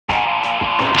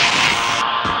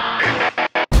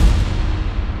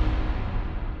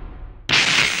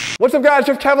What's up guys,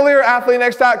 Jeff Cavaliere,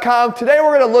 AthleanX.com. Today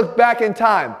we're gonna look back in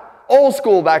time, old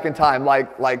school back in time,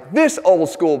 like this old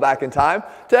school back in time,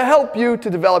 to help you to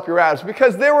develop your abs,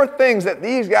 because there were things that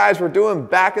these guys were doing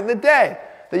back in the day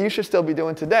that you should still be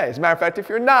doing today. As a matter of fact, if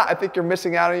you're not, I think you're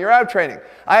missing out on your ab training.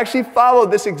 I actually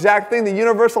followed this exact thing, the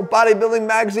Universal Bodybuilding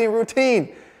Magazine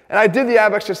routine. And I did the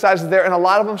ab exercises there, and a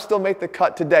lot of them still make the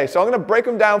cut today. So I'm gonna break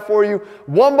them down for you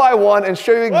one by one and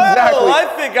show you exactly. Well, I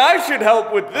think I should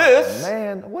help with this. Oh,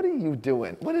 man, what are you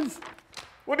doing? What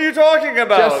are you talking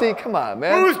about? Jesse, come on,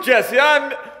 man. Who's Jesse?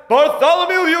 I'm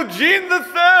Bartholomew Eugene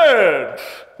III.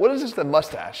 What is this, the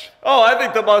mustache? Oh, I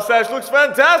think the mustache looks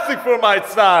fantastic for my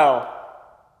style.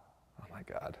 Oh my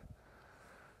God.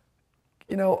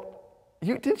 You know,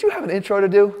 didn't you have an intro to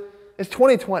do? It's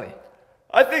 2020.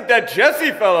 I think that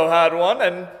Jesse fellow had one,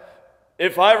 and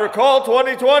if I recall,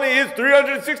 2020 is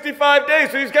 365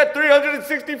 days, so he's got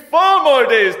 364 more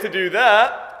days to do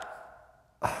that.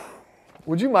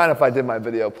 Would you mind if I did my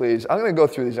video, please? I'm gonna go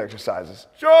through these exercises.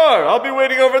 Sure, I'll be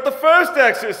waiting over at the first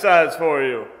exercise for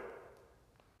you.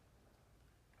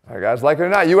 All right, guys, like it or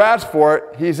not, you asked for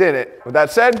it, he's in it. With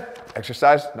that said,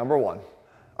 exercise number one.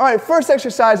 All right, first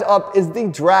exercise up is the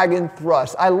dragon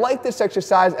thrust. I like this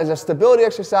exercise as a stability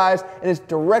exercise, and it's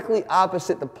directly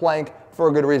opposite the plank for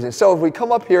a good reason. So if we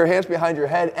come up here, hands behind your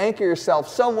head, anchor yourself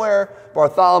somewhere.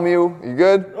 Bartholomew, you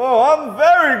good? Oh, I'm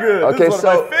very good. Okay, this is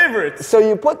one of my favorites. So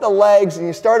you put the legs and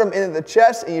you start them into the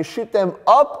chest and you shoot them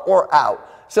up or out.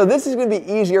 So this is going to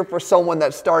be easier for someone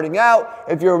that's starting out.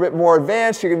 If you're a bit more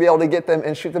advanced, you're going to be able to get them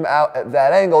and shoot them out at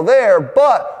that angle there.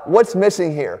 But what's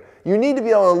missing here? You need to be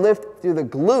able to lift through the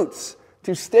glutes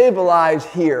to stabilize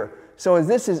here. So as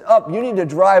this is up, you need to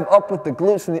drive up with the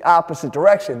glutes in the opposite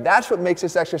direction. That's what makes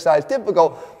this exercise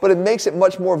difficult, but it makes it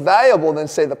much more valuable than,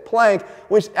 say, the plank,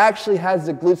 which actually has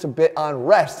the glutes a bit on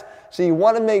rest. So you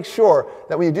want to make sure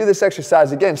that when you do this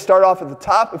exercise, again, start off at the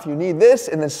top if you need this,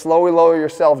 and then slowly lower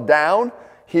yourself down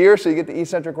here so you get the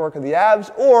eccentric work of the abs.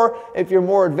 Or if you're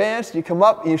more advanced, you come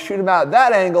up and you shoot them out at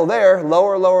that angle there,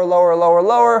 lower, lower, lower, lower,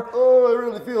 lower. Oh, I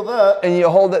really feel that. And you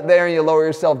hold it there and you lower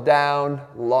yourself down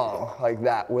long like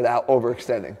that without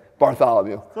overextending.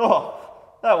 Bartholomew. Oh,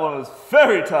 that one was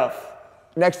very tough.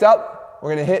 Next up,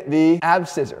 we're gonna hit the ab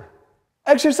scissor.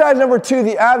 Exercise number two,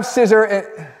 the ab scissor. And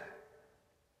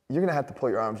you're gonna have to pull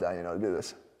your arms down, to do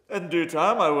this. In due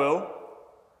time, I will.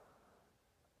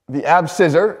 The ab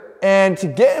scissor. And to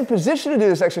get in position to do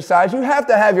this exercise, you have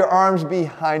to have your arms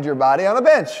behind your body on a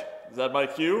bench. Is that my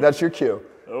cue? That's your cue.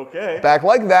 Okay. Back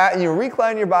like that, and you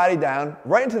recline your body down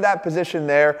right into that position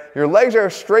there. Your legs are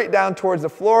straight down towards the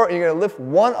floor, and you're gonna lift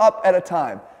one up at a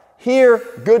time. Here,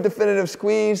 good definitive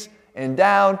squeeze and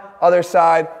down. Other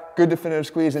side, good definitive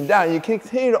squeeze and down. You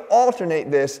continue to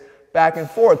alternate this back and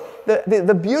forth.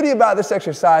 The beauty about this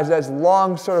exercise that's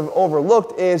long sort of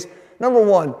overlooked is, number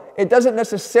one, it doesn't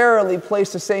necessarily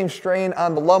place the same strain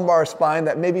on the lumbar spine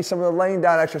that maybe some of the laying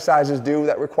down exercises do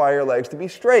that require your legs to be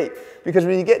straight. Because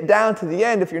when you get down to the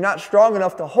end, if you're not strong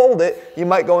enough to hold it, you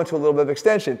might go into a little bit of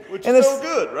extension. Which is so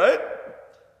good, right?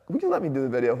 Would you let me do the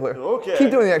video here? Okay.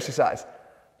 Keep doing the exercise.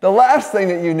 The last thing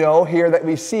that you know here that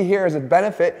we see here as a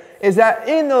benefit is that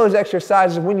in those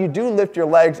exercises, when you do lift your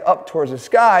legs up towards the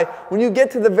sky, when you get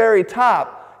to the very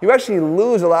top, you actually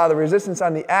lose a lot of the resistance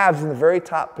on the abs in the very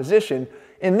top position.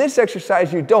 In this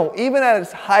exercise, you don't. Even at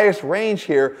its highest range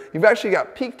here, you've actually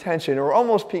got peak tension or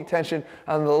almost peak tension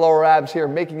on the lower abs here,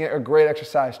 making it a great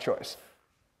exercise choice.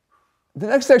 The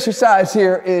next exercise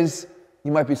here is,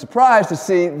 you might be surprised to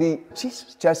see the,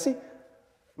 Jesus, Jesse?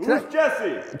 Who's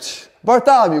Jesse?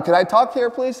 Bartholomew, can I talk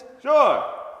here, please? Sure.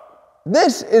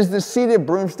 This is the seated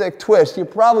broomstick twist.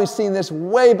 You've probably seen this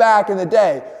way back in the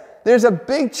day. There's a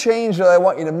big change that I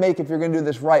want you to make if you're going to do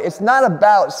this right. It's not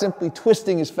about simply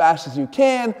twisting as fast as you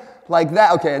can, like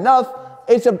that. Okay, enough.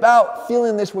 It's about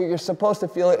feeling this where you're supposed to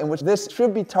feel it, in which this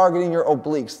should be targeting your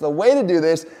obliques. The way to do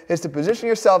this is to position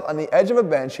yourself on the edge of a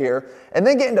bench here, and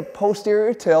then get into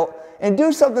posterior tilt, and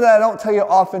do something that I don't tell you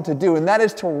often to do, and that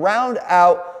is to round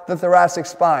out the thoracic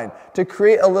spine, to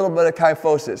create a little bit of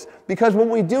kyphosis. Because what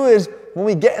we do is, when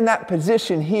we get in that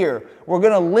position here, we're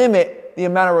going to limit the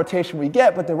amount of rotation we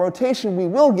get, but the rotation we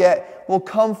will get will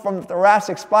come from the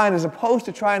thoracic spine as opposed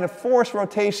to trying to force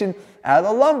rotation out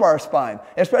of the lumbar spine,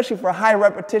 especially for high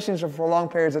repetitions or for long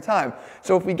periods of time.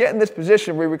 So if we get in this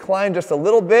position, we recline just a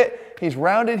little bit, he's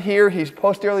rounded here, he's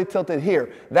posteriorly tilted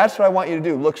here. That's what I want you to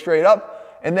do. Look straight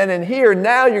up, and then in here,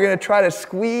 now you're going to try to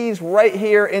squeeze right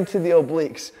here into the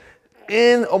obliques.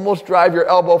 In, almost drive your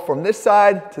elbow from this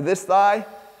side to this thigh,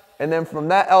 and then from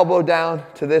that elbow down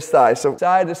to this thigh. So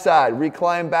side to side,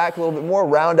 recline back a little bit more,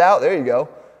 round out, there you go.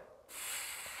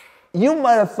 You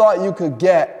might have thought you could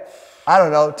get I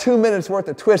don't know, 2 minutes worth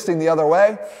of twisting the other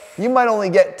way, you might only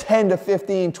get 10 to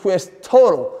 15 twists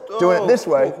total doing it this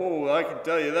way. Oh, I can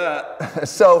tell you that.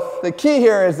 So the key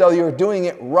here is, though, you're doing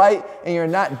it right and you're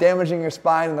not damaging your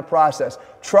spine in the process.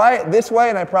 Try it this way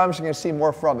and I promise you're going to see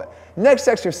more from it. Next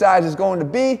exercise is going to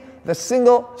be the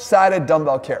single-sided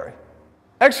dumbbell carry.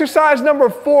 Exercise number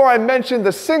 4, I mentioned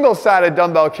the single-sided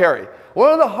dumbbell carry.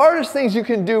 One of the hardest things you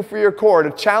can do for your core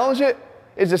to challenge it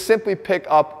is to simply pick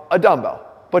up a dumbbell.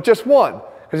 But just one,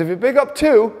 because if you pick up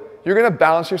 2, you're going to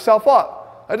balance yourself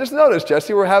up. I just noticed,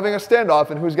 Jesse, we're having a standoff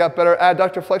in who's got better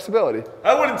adductor flexibility.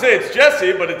 I wouldn't say it's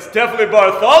Jesse, but it's definitely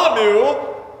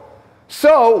Bartholomew.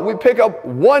 So we pick up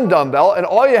 1 dumbbell, and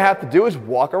all you have to do is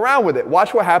walk around with it.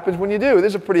 Watch what happens when you do.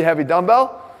 This is a pretty heavy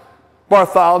dumbbell.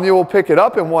 Bartholomew will pick it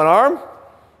up in 1 arm.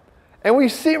 And we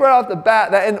see right off the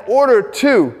bat that in order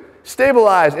to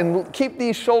stabilize and keep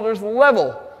these shoulders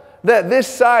level, that this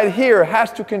side here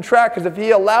has to contract, because if he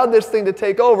allowed this thing to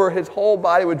take over, his whole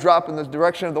body would drop in the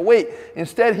direction of the weight.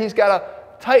 Instead, he's got to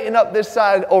tighten up this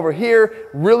side over here,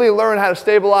 really learn how to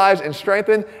stabilize and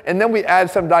strengthen, and then we add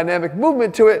some dynamic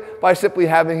movement to it by simply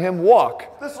having him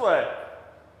walk. This way.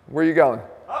 Where are you going?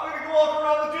 I'm going to go walk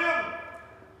around the gym.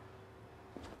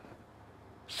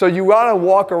 So you want to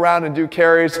walk around and do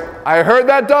carries. I heard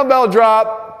that dumbbell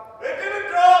drop. It didn't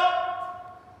drop.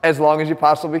 As long as you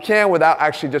possibly can without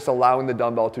actually just allowing the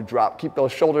dumbbell to drop. Keep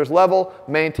those shoulders level,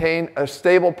 maintain a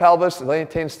stable pelvis,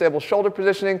 maintain stable shoulder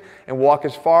positioning, and walk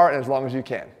as far and as long as you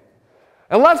can.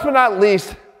 And last but not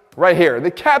least, right here,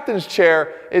 the captain's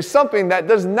chair is something that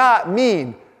does not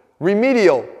mean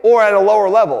remedial or at a lower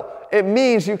level. It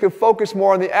means you can focus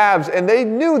more on the abs, and they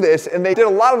knew this, and they did a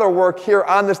lot of their work here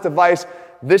on this device.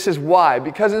 This is why,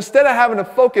 because instead of having to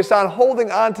focus on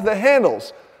holding on to the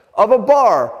handles of a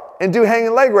bar and do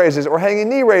hanging leg raises or hanging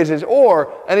knee raises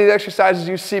or any of the exercises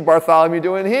you see Bartholomew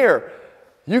doing here,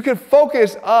 you can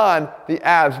focus on the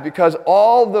abs because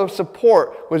all the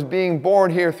support was being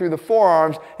born here through the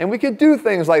forearms, and we could do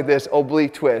things like this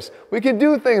oblique twist. We could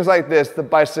do things like this, the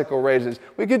bicycle raises.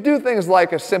 We could do things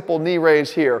like a simple knee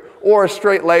raise here or a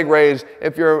straight leg raise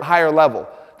if you're higher level.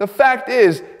 The fact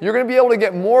is, you're going to be able to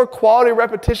get more quality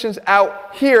repetitions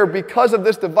out here because of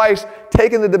this device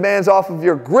taking the demands off of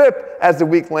your grip as the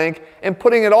weak link and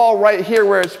putting it all right here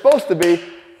where it's supposed to be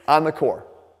on the core.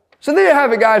 So there you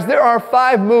have it, guys. There are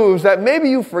 5 moves that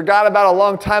maybe you forgot about a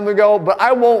long time ago, but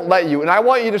I won't let you. And I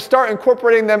want you to start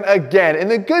incorporating them again. And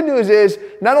the good news is,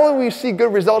 not only will you see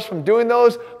good results from doing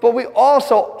those, but we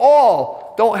also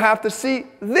all don't have to see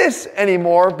this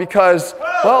anymore because,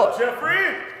 well,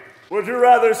 Jeffrey, would you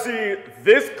rather see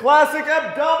this classic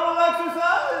abdominal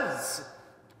exercise?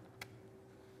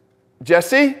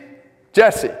 Jesse?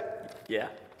 Yeah.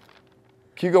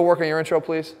 Can you go work on your intro,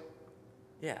 please?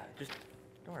 Yeah, just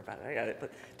don't worry about it. I got it.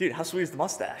 But dude, how sweet is the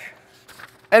mustache?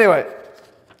 Anyway,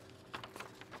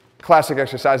 classic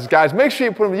exercises. Guys, make sure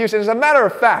you put them to use. And as a matter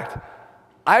of fact,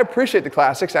 I appreciate the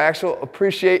classics. I actually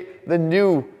appreciate the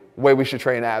new way we should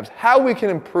train abs, how we can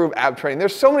improve ab training.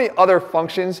 There's so many other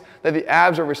functions that the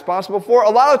abs are responsible for. A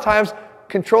lot of times,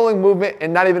 controlling movement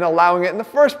and not even allowing it in the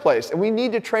first place. And we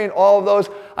need to train all of those.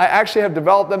 I actually have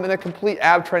developed them in a complete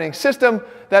ab training system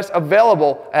that's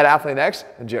available at AthleanX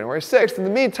on January 6th. In the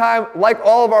meantime, like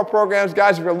all of our programs,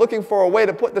 guys, if you're looking for a way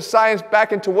to put the science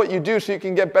back into what you do so you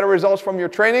can get better results from your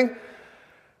training,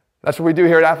 that's what we do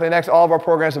here at AthleanX. All of our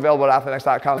programs available at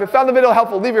athleanx.com. If you found the video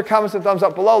helpful, leave your comments and thumbs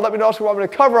up below. Let me know what you want me to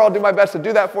cover. I'll do my best to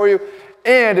do that for you.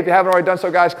 And if you haven't already done so,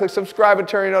 guys, click subscribe and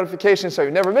turn your notifications so you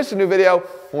never miss a new video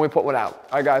when we put one out.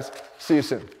 All right, guys, see you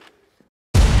soon.